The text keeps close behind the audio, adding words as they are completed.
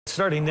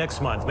Starting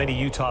next month, many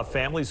Utah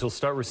families will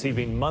start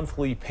receiving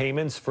monthly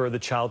payments for the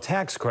child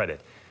tax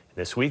credit.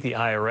 This week, the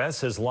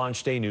IRS has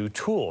launched a new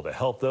tool to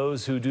help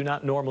those who do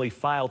not normally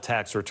file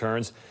tax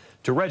returns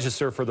to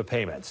register for the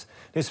payments.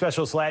 News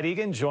specialist Ladd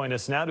Egan joins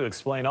us now to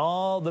explain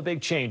all the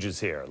big changes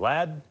here.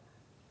 Ladd?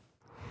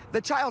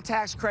 The child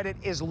tax credit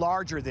is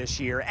larger this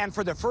year, and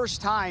for the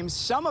first time,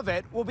 some of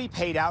it will be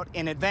paid out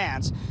in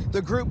advance.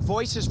 The group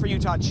Voices for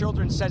Utah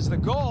Children says the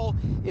goal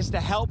is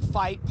to help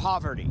fight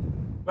poverty.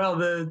 Well,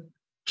 the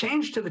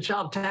change to the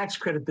child tax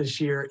credit this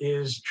year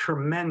is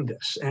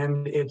tremendous,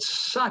 and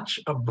it's such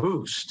a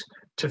boost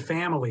to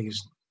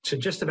families, to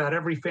just about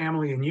every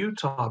family in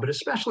Utah, but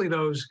especially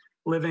those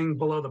living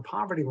below the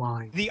poverty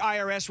line. The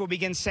IRS will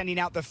begin sending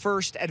out the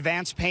first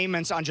advance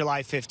payments on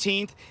July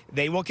 15th.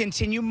 They will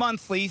continue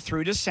monthly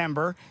through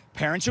December.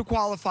 Parents who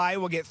qualify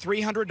will get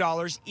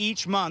 $300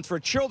 each month for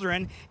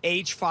children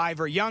age 5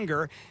 or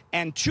younger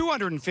and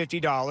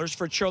 $250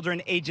 for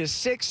children ages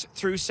 6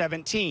 through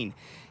 17.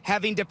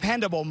 Having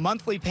dependable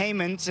monthly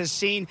payments is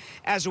seen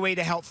as a way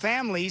to help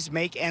families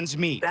make ends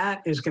meet.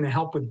 That is going to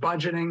help with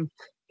budgeting.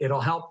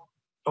 It'll help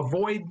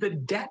avoid the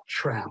debt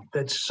trap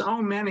that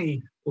so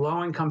many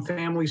low-income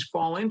families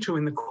fall into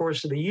in the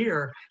course of the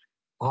year,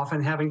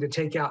 often having to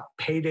take out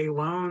payday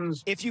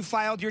loans. If you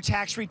filed your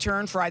tax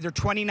return for either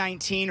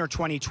 2019 or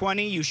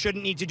 2020, you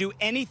shouldn't need to do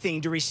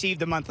anything to receive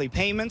the monthly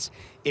payments.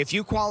 If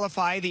you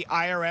qualify, the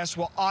IRS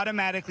will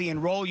automatically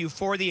enroll you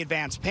for the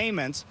advance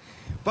payments.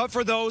 But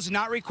for those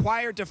not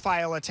required to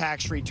file a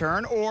tax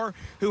return or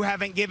who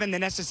haven't given the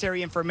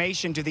necessary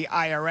information to the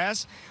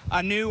IRS,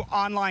 a new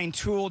online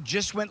tool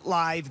just went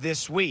live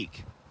this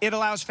week. It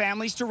allows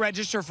families to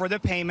register for the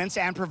payments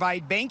and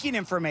provide banking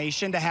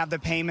information to have the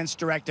payments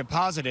direct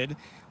deposited.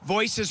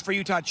 Voices for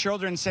Utah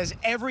Children says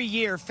every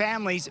year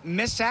families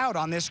miss out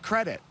on this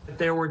credit.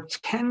 There were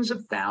tens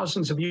of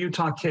thousands of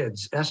Utah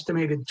kids,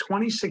 estimated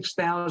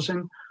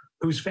 26,000,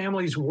 whose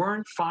families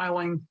weren't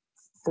filing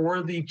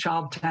for the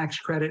child tax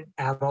credit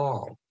at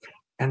all.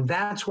 And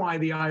that's why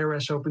the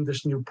IRS opened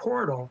this new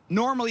portal.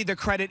 Normally, the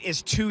credit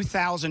is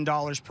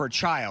 $2,000 per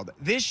child.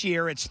 This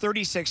year, it's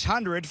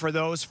 $3,600 for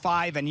those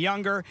 5 and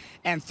younger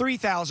and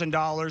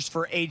 $3,000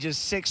 for ages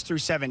 6 through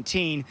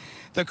 17.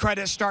 The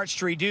credit starts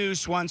to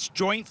reduce once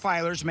joint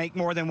filers make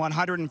more than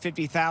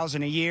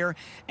 $150,000 a year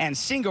and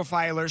single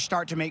filers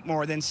start to make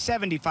more than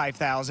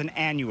 $75,000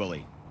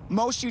 annually.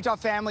 Most Utah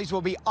families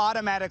will be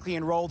automatically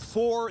enrolled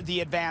for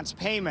the advance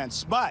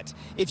payments. But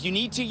if you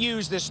need to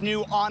use this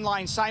new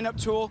online sign-up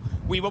tool,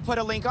 we will put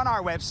a link on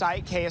our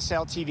website,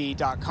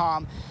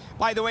 ksltv.com.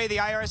 By the way, the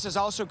IRS is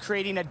also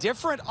creating a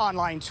different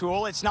online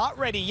tool. It's not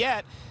ready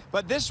yet,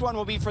 but this one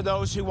will be for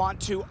those who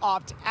want to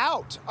opt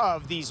out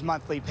of these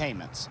monthly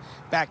payments.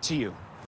 Back to you.